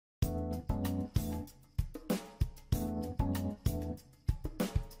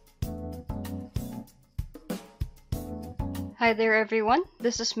Hi there everyone,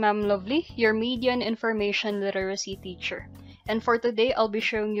 this is Ma'am Lovely, your Media and Information Literacy teacher. And for today, I'll be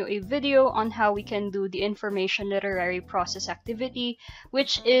showing you a video on how we can do the Information Literary Process activity,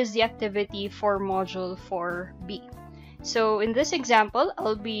 which is the activity for Module 4B. So in this example,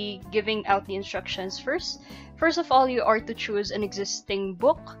 I'll be giving out the instructions first. First of all, you are to choose an existing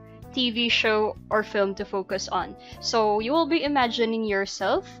book, TV show, or film to focus on. So you will be imagining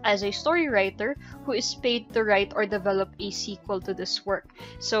yourself as a story writer who is paid to write or develop a sequel to this work.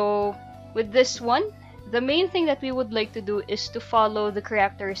 So with this one, the main thing that we would like to do is to follow the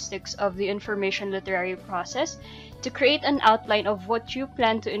characteristics of the information literary process to create an outline of what you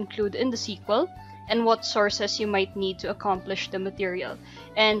plan to include in the sequel and what sources you might need to accomplish the material.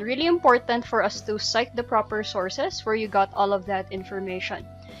 And really important for us to cite the proper sources where you got all of that information.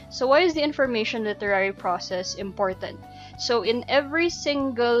 So why is the information literary process important? So in every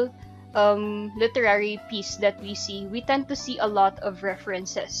single literary piece that we see, we tend to see a lot of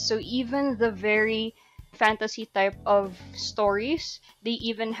references. So even the very fantasy type of stories, they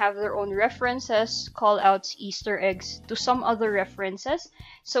even have their own references, call-outs, Easter eggs to some other references.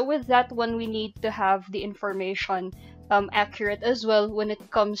 So with that one, we need to have the information accurate as well when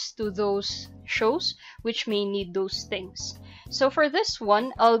it comes to those shows which may need those things. So for this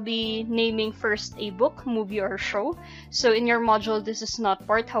one, I'll be naming first a book, movie, or show. So in your module, this is not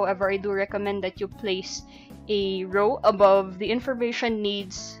part. However, I do recommend that you place a row above the information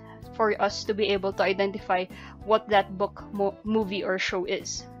needs for us to be able to identify what that book, movie, or show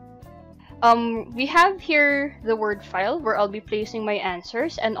is. We have here the word file where I'll be placing my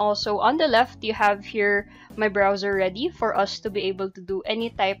answers, and also on the left you have here my browser ready for us to be able to do any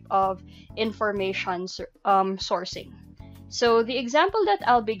type of information sourcing. So the example that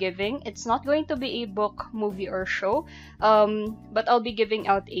I'll be giving, it's not going to be a book, movie, or show, but I'll be giving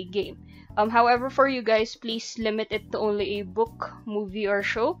out a game. However, for you guys, please limit it to only a book, movie, or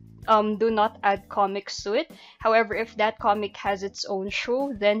show. Do not add comics to it. However, if that comic has its own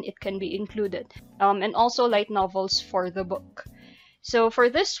show, then it can be included. And also light novels for the book. So for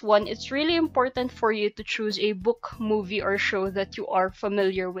this one, it's really important for you to choose a book, movie, or show that you are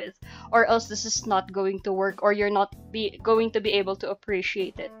familiar with, or else this is not going to work, or you're not going to be able to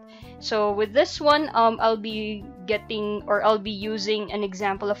appreciate it. So with this one, I'll be using an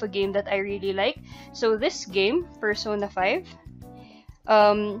example of a game that I really like. So this game, Persona 5,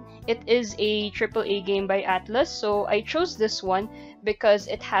 it is a AAA game by Atlas, so I chose this one because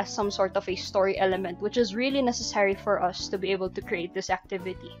it has some sort of a story element, which is really necessary for us to be able to create this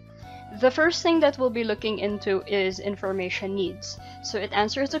activity. The first thing that we'll be looking into is information needs. So it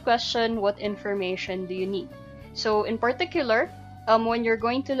answers the question, what information do you need? So in particular, when you're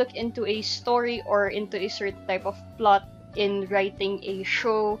going to look into a story or into a certain type of plot in writing a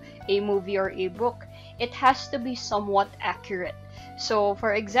show, a movie, or a book, it has to be somewhat accurate. So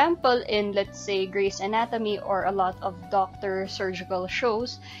for example, in let's say Grey's Anatomy or a lot of doctor surgical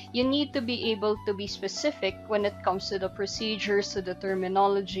shows, you need to be able to be specific when it comes to the procedures, to the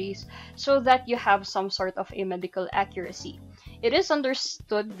terminologies, so that you have some sort of a medical accuracy. It is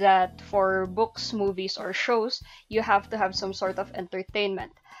understood that for books, movies, or shows, you have to have some sort of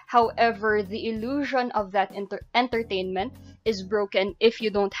entertainment. However, the illusion of that entertainment is broken if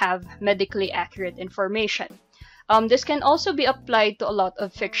you don't have medically accurate information. This can also be applied to a lot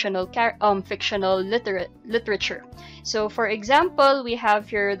of fictional literature. So for example, we have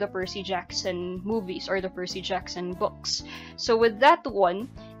here the Percy Jackson movies or the Percy Jackson books. So with that one,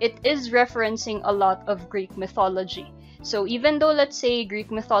 it is referencing a lot of Greek mythology. So even though, let's say,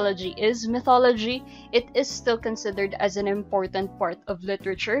 Greek mythology is mythology, it is still considered as an important part of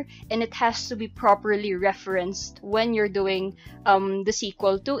literature, and it has to be properly referenced when you're doing the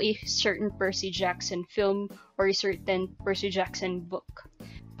sequel to a certain Percy Jackson film or a certain Percy Jackson book.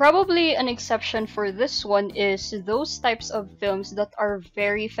 Probably an exception for this one is those types of films that are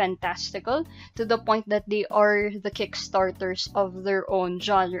very fantastical to the point that they are the kickstarters of their own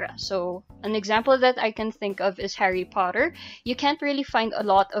genre. So an example that I can think of is Harry Potter. You can't really find a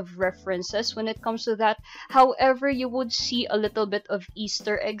lot of references when it comes to that. However, you would see a little bit of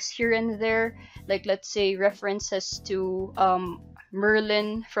Easter eggs here and there, like let's say references to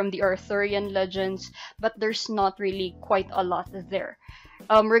Merlin from the Arthurian legends, but there's not really quite a lot there.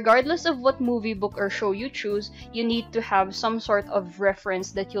 Regardless of what movie, book, or show you choose, you need to have some sort of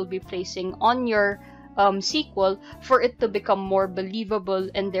reference that you'll be placing on your sequel for it to become more believable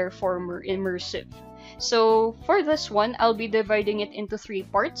and therefore more immersive. So for this one, I'll be dividing it into 3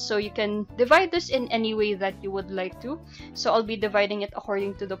 parts, so you can divide this in any way that you would like to. So I'll be dividing it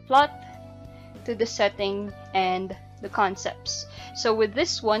according to the plot, to the setting, and the concepts. So with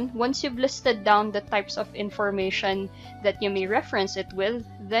this one, once you've listed down the types of information that you may reference it with,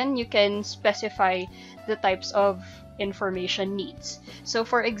 then you can specify the types of information needs. So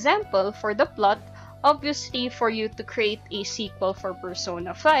for example, for the plot, obviously for you to create a sequel for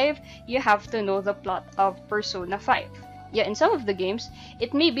Persona 5, you have to know the plot of Persona 5. Yeah, in some of the games,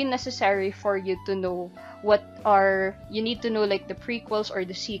 it may be necessary for you to know you need to know like the prequels or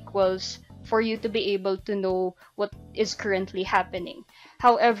the sequels for you to be able to know what is currently happening.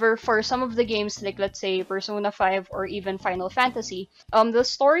 However, for some of the games, like let's say Persona 5 or even Final Fantasy, the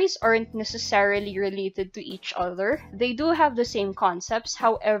stories aren't necessarily related to each other. They do have the same concepts.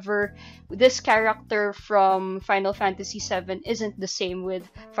 However, this character from Final Fantasy 7 isn't the same with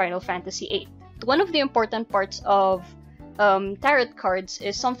Final Fantasy 8. One of the important parts of tarot cards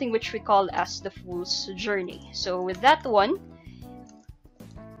is something which we call as the Fool's Journey. So with that one,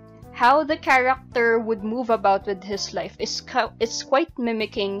 how the character would move about with his life is quite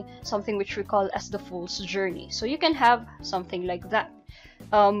mimicking something which we call as the Fool's Journey. So you can have something like that.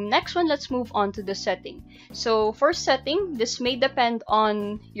 Next one, let's move on to the setting. So for setting, this may depend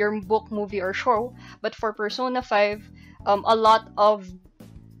on your book, movie, or show, but for Persona 5, a lot of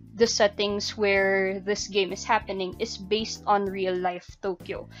the settings where this game is happening is based on real-life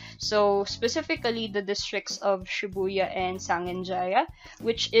Tokyo. So specifically the districts of Shibuya and Sangenjaya,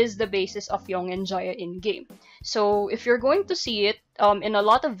 which is the basis of Yongenjaya in-game. So if you're going to see it in a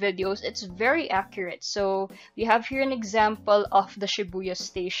lot of videos, it's very accurate. So we have here an example of the Shibuya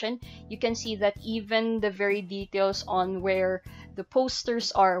station. You can see that even the very details on where the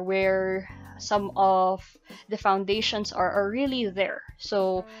posters are, where some of the foundations are really there.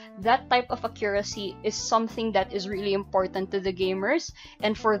 So that type of accuracy is something that is really important to the gamers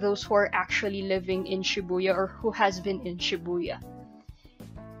and for those who are actually living in Shibuya or who has been in Shibuya.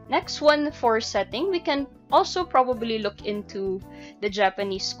 Next one, for setting, we can also probably look into the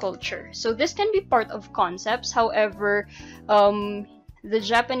Japanese culture. So this can be part of concepts. However, the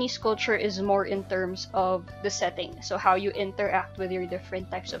Japanese culture is more in terms of the setting, so how you interact with your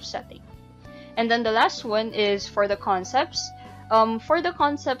different types of setting. And then the last one is for the concepts. For the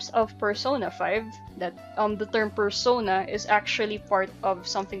concepts of Persona 5, that the term persona is actually part of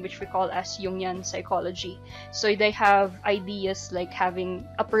something which we call as Jungian psychology. So they have ideas like having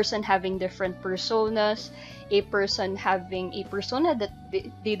a person having different personas, a person having a persona that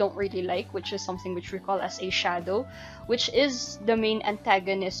they don't really like, which is something which we call as a shadow, which is the main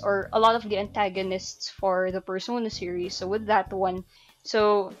antagonist or a lot of the antagonists for the Persona series. So with that one,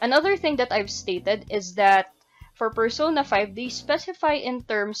 so another thing that I've stated is that for Persona 5, they specify in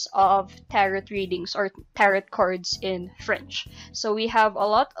terms of tarot readings or tarot cards in French. So we have a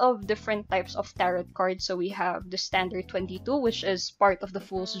lot of different types of tarot cards. So we have the standard 22, which is part of the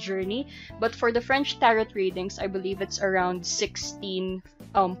Fool's Journey. But for the French tarot readings, I believe it's around 16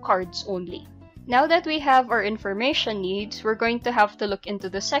 cards only. Now that we have our information needs, we're going to have to look into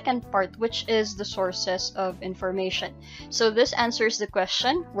the second part, which is the sources of information. So this answers the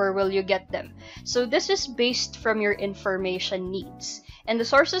question, where will you get them? So this is based from your information needs. And the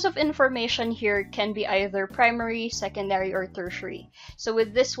sources of information here can be either primary, secondary, or tertiary. So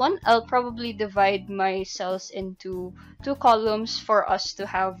with this one, I'll probably divide my cells into two columns for us to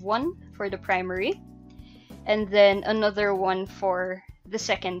have one for the primary, and then another one for the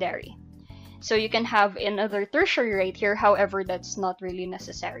secondary. So you can have another tertiary right here, however, that's not really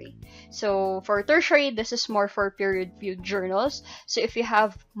necessary. So for tertiary, this is more for peer-reviewed journals. So if you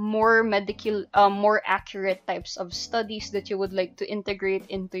have more more accurate types of studies that you would like to integrate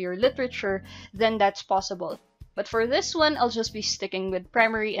into your literature, then that's possible. But for this one, I'll just be sticking with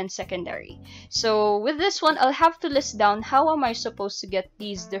primary and secondary. So with this one, I'll have to list down how am I supposed to get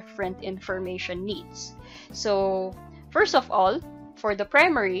these different information needs. So first of all, for the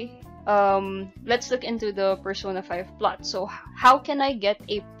primary, let's look into the Persona 5 plot. So how can I get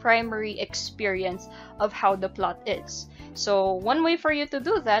a primary experience of how the plot is? So one way for you to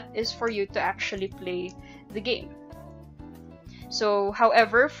do that is for you to actually play the game. So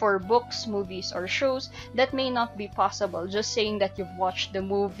however, for books, movies, or shows, that may not be possible. Just saying that you've watched the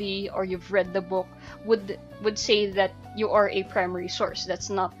movie or you've read the book would say that you are a primary source.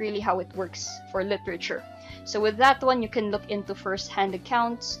 That's not really how it works for literature. So with that one, you can look into first-hand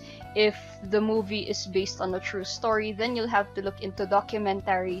accounts. If the movie is based on a true story, then you'll have to look into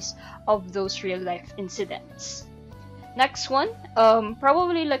documentaries of those real-life incidents. Next one,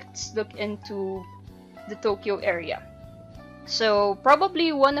 probably let's look into the Tokyo area. So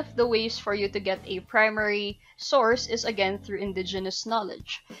probably one of the ways for you to get a primary source is again through indigenous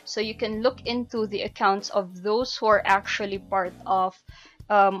knowledge. So you can look into the accounts of those who are actually part of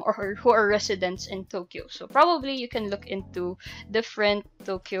or who are residents in Tokyo. So probably you can look into different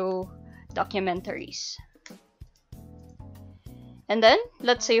Tokyo documentaries. And then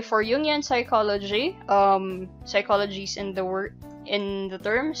let's say for Jungian psychology, psychology is in the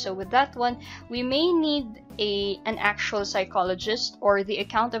term. So with that one, we may need an actual psychologist or the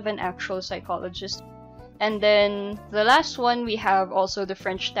account of an actual psychologist. And then the last one, we have also the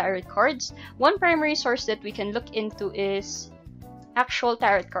French tarot cards. One primary source that we can look into is actual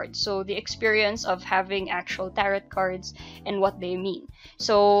tarot cards. So the experience of having actual tarot cards and what they mean.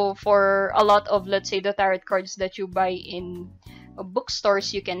 So for a lot of, let's say, the tarot cards that you buy in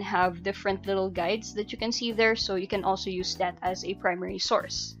bookstores, you can have different little guides that you can see there. So you can also use that as a primary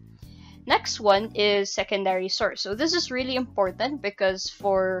source. Next one is secondary source. So this is really important because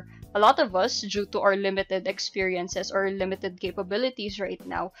for a lot of us, due to our limited experiences or limited capabilities right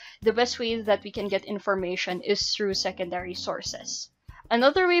now, the best way that we can get information is through secondary sources.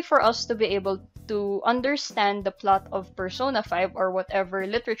 Another way for us to be able to understand the plot of Persona 5 or whatever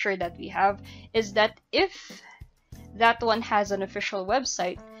literature that we have is that if that one has an official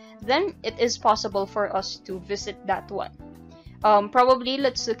website, then it is possible for us to visit that one. Probably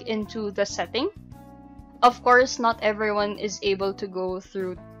let's look into the setting. Of course, not everyone is able to go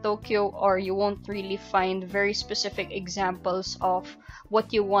through Tokyo, or you won't really find very specific examples of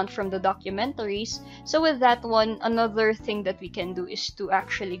what you want from the documentaries. So with that one, another thing that we can do is to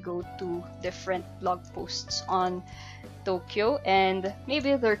actually go to different blog posts on Tokyo and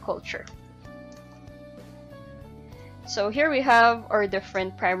maybe their culture. So here we have our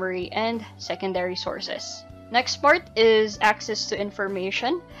different primary and secondary sources. Next part is access to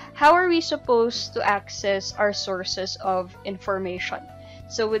information. How are we supposed to access our sources of information?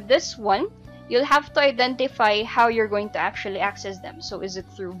 So with this one, you'll have to identify how you're going to actually access them. So is it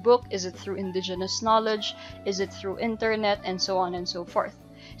through book? Is it through indigenous knowledge? Is it through internet? And so on and so forth.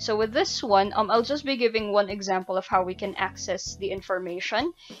 So with this one, I'll just be giving one example of how we can access the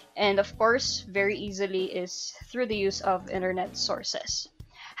information. And of course, very easily is through the use of internet sources.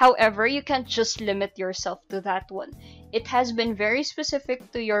 However, you can't just limit yourself to that one. It has been very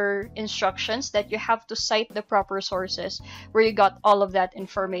specific to your instructions that you have to cite the proper sources where you got all of that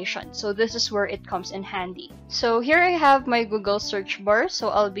information. So this is where it comes in handy. So here I have my Google search bar. So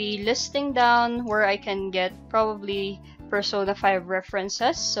I'll be listing down where I can get probably Persona 5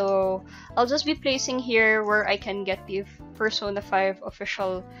 references. So I'll just be placing here where I can get the Persona 5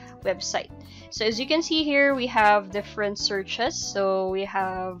 official website. So as you can see here, we have different searches. So we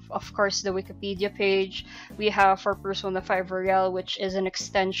have, of course, the Wikipedia page. We have for Persona 5 Royale, which is an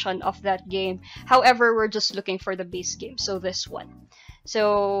extension of that game. However, we're just looking for the base game, so this one.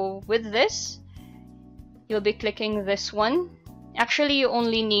 So with this, you'll be clicking this one. Actually, you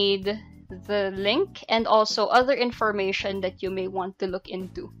only need the link and also other information that you may want to look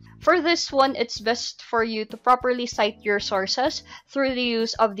into. For this one, it's best for you to properly cite your sources through the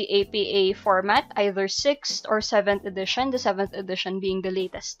use of the APA format, either 6th or 7th edition, the 7th edition being the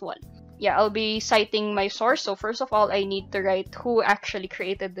latest one. Yeah, I'll be citing my source. So first of all, I need to write who actually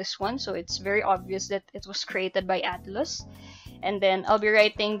created this one. So it's very obvious that it was created by Atlus. And then I'll be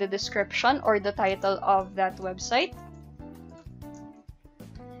writing the description or the title of that website.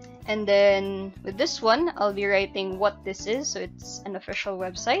 And then with this one, I'll be writing what this is. So it's an official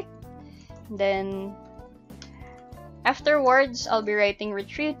website. Then afterwards, I'll be writing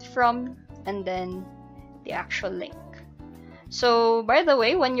retrieved from and then the actual link. So by the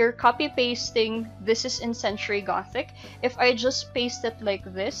way, when you're copy pasting, this is in Century Gothic. If I just paste it like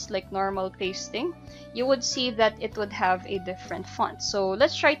this, like normal pasting, you would see that it would have a different font. So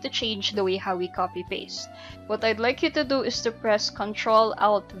let's try to change the way how we copy paste. What I'd like you to do is to press Ctrl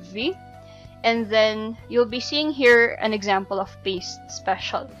Alt V, and then you'll be seeing here an example of paste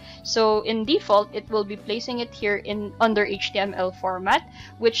special. So in default, it will be placing it here in under HTML format,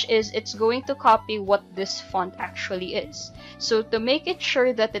 which is it's going to copy what this font actually is. So to make it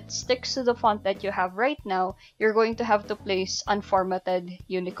sure that it sticks to the font that you have right now, you're going to have to place unformatted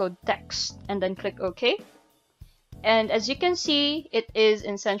Unicode text and then click OK. And as you can see, it is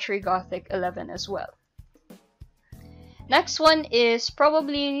in Century Gothic 11 as well. Next one is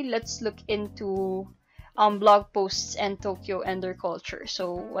probably, let's look into blog posts and Tokyo and their culture.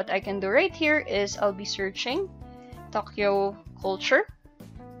 So what I can do right here is I'll be searching Tokyo culture.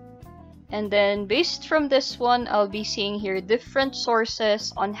 And then based from this one, I'll be seeing here different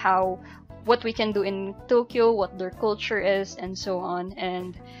sources on what we can do in Tokyo, what their culture is, and so on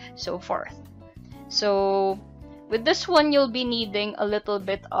and so forth. So with this one, you'll be needing a little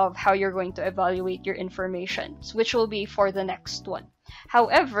bit of how you're going to evaluate your information, which will be for the next one.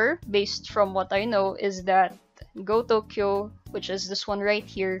 However, based from what I know is that Go Tokyo, which is this one right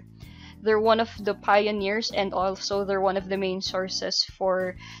here. They're one of the pioneers, and also they're one of the main sources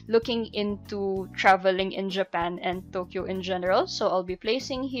for looking into traveling in Japan and Tokyo in general. So I'll be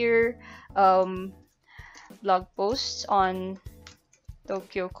placing here blog posts on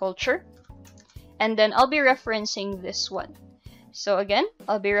Tokyo culture, and then I'll be referencing this one. So again,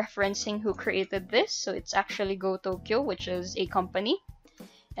 I'll be referencing who created this. So it's actually Go Tokyo, which is a company.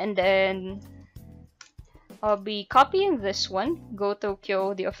 And then I'll be copying this one, Go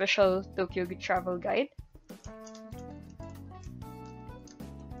Tokyo, the official Tokyo travel guide.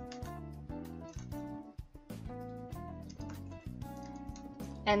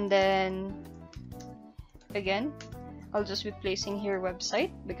 And then again, I'll just be placing here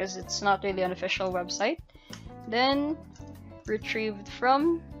website because it's not really an official website. Then retrieved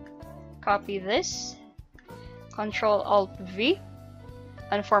from, copy this, Ctrl-Alt-V,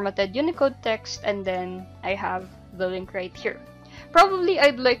 unformatted Unicode text, and then I have the link right here. Probably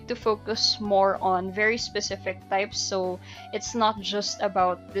I'd like to focus more on very specific types, so it's not just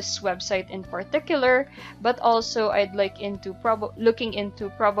about this website in particular, but also I'd like into looking into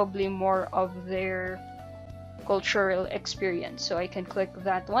probably more of their cultural experience. So I can click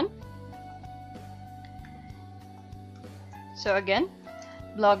that one. So again,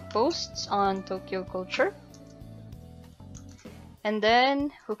 blog posts on Tokyo culture. And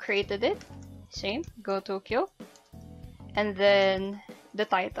then who created it? Same, Go Tokyo. And then the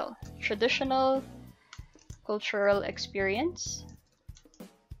title, Traditional Cultural Experience.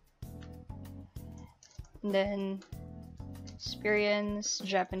 And then experience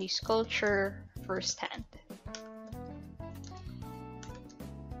Japanese culture firsthand.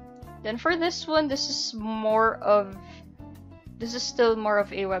 Then for this one, this is still more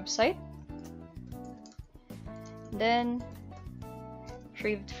of a website. Then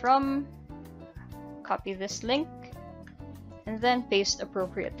retrieved from, copy this link, and then paste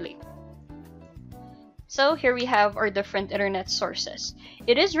appropriately. So here we have our different internet sources.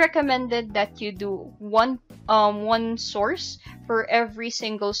 It is recommended that you do one source for every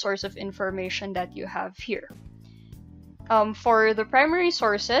single source of information that you have here. For the primary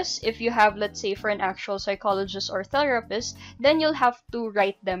sources, if you have, let's say, for an actual psychologist or therapist, then you'll have to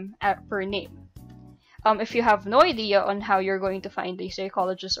write them per name. If you have no idea on how you're going to find a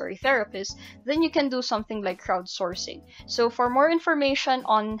psychologist or a therapist, then you can do something like crowdsourcing. So for more information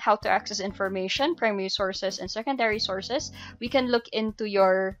on how to access information, primary sources and secondary sources, we can look into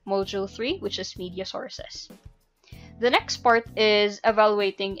your Module 3, which is media sources. The next part is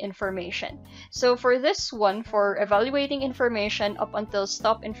evaluating information. So for this one, for evaluating information up until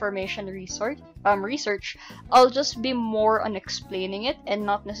stop information research, I'll just be more on explaining it and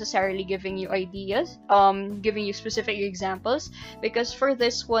not necessarily giving you ideas, giving you specific examples, because for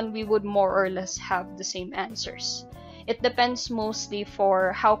this one, we would more or less have the same answers. It depends mostly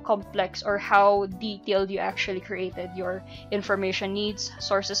for how complex or how detailed you actually created your information needs,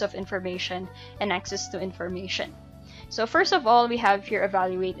 sources of information, and access to information. So first of all, we have here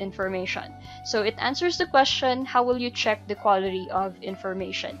evaluate information. So it answers the question, how will you check the quality of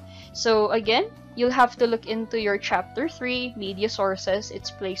information? So again, you'll have to look into your chapter 3, media sources.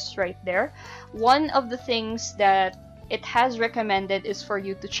 It's placed right there. One of the things that it has recommended is for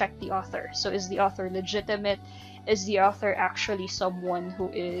you to check the author. So is the author legitimate? Is the author actually someone who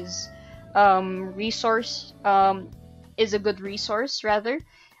is is a good resource rather?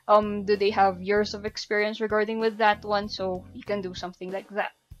 Do they have years of experience regarding with that one? So you can do something like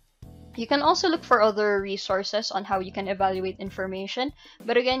that. You can also look for other resources on how you can evaluate information,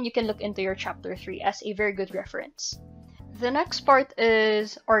 but again, you can look into your chapter 3 as a very good reference. The next part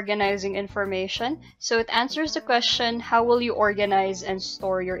is organizing information. So it answers the question, how will you organize and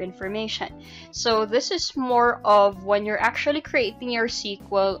store your information? So this is more of when you're actually creating your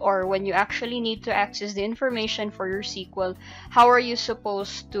SQL or when you actually need to access the information for your SQL, how are you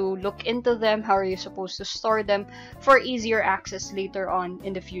supposed to look into them? How are you supposed to store them for easier access later on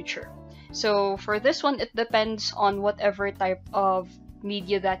in the future? So for this one, it depends on whatever type of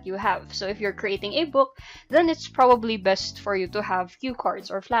media that you have. So if you're creating a book, then it's probably best for you to have cue cards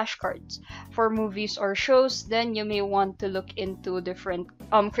or flashcards. For movies or shows, then you may want to look into different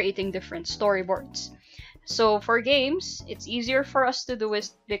creating different storyboards. So for games, it's easier for us to do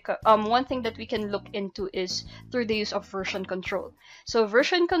is because one thing that we can look into is through the use of version control. So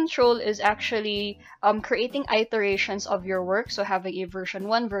version control is actually creating iterations of your work. So having a version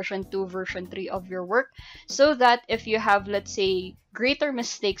 1, version 2, version 3 of your work, so that if you have, let's say, greater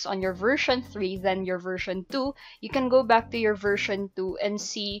mistakes on your version 3 than your version 2, you can go back to your version 2 and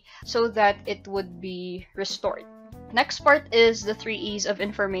see so that it would be restored. Next part is the 3 E's of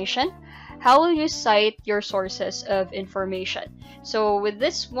information. How will you cite your sources of information? So with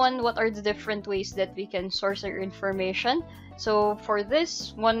this one, what are the different ways that we can source our information? So for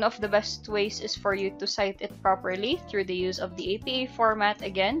this, one of the best ways is for you to cite it properly through the use of the APA format.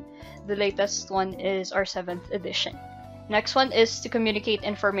 Again, the latest one is our 7th edition. Next one is to communicate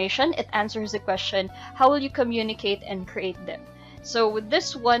information. It answers the question, how will you communicate and create them? So with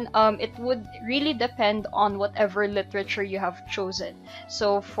this one, it would really depend on whatever literature you have chosen.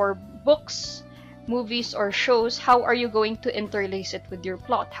 So for books, movies, or shows, how are you going to interlace it with your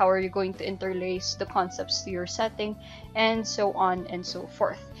plot? How are you going to interlace the concepts to your setting? And so on and so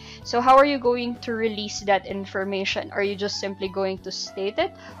forth. So how are you going to release that information? Are you just simply going to state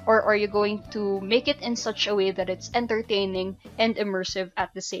it? Or are you going to make it in such a way that it's entertaining and immersive at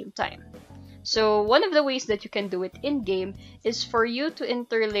the same time? So one of the ways that you can do it in-game is for you to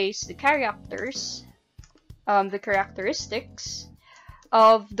interlace the characters, the characteristics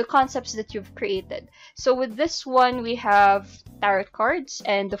of the concepts that you've created. So with this one, we have tarot cards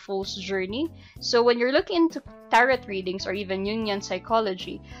and the Fool's Journey. So when you're looking into tarot readings or even Jungian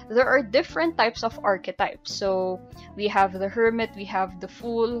psychology, there are different types of archetypes. So we have the Hermit, we have the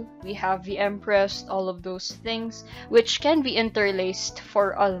Fool, we have the Empress, all of those things, which can be interlaced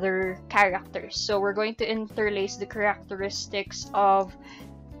for other characters. So we're going to interlace the characteristics of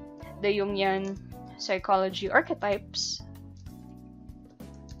the Jungian psychology archetypes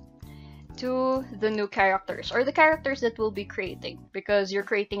to the new characters, or the characters that we'll be creating. Because you're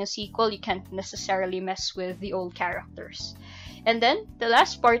creating a sequel, you can't necessarily mess with the old characters. And then the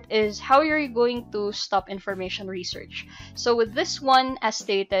last part is how you're going to stop information research. So with this one, as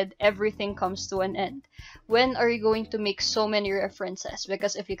stated, everything comes to an end. When are you going to make so many references?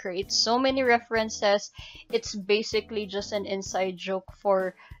 Because if you create so many references, it's basically just an inside joke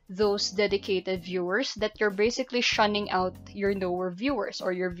for those dedicated viewers that you're basically shunning out your knower viewers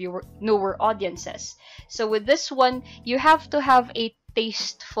or your knower audiences. So with this one, you have to have a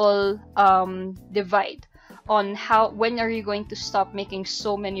tasteful divide on when are you going to stop making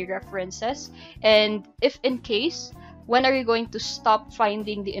so many references, and if in case, when are you going to stop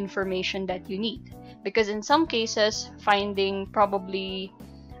finding the information that you need? Because in some cases, finding probably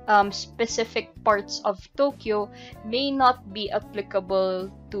specific parts of Tokyo may not be applicable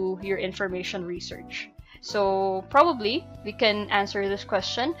to your information research. So probably we can answer this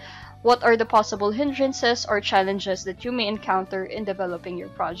question: what are the possible hindrances or challenges that you may encounter in developing your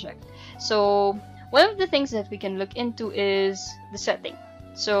project? So one of the things that we can look into is the setting.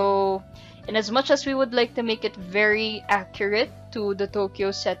 So in as much as we would like to make it very accurate to the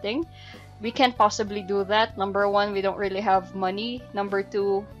Tokyo setting, we can't possibly do that. Number one, we don't really have money. Number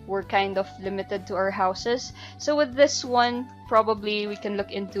two, we're kind of limited to our houses. So with this one, probably we can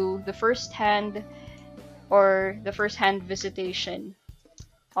look into the first-hand visitation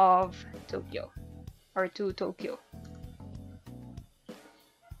of Tokyo, or to Tokyo.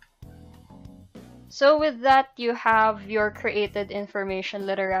 So with that, you have your created information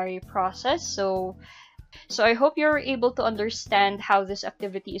literary process. So I hope you're able to understand how this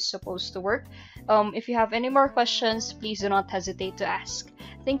activity is supposed to work. If you have any more questions, please do not hesitate to ask.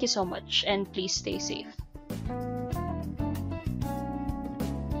 Thank you so much, and please stay safe.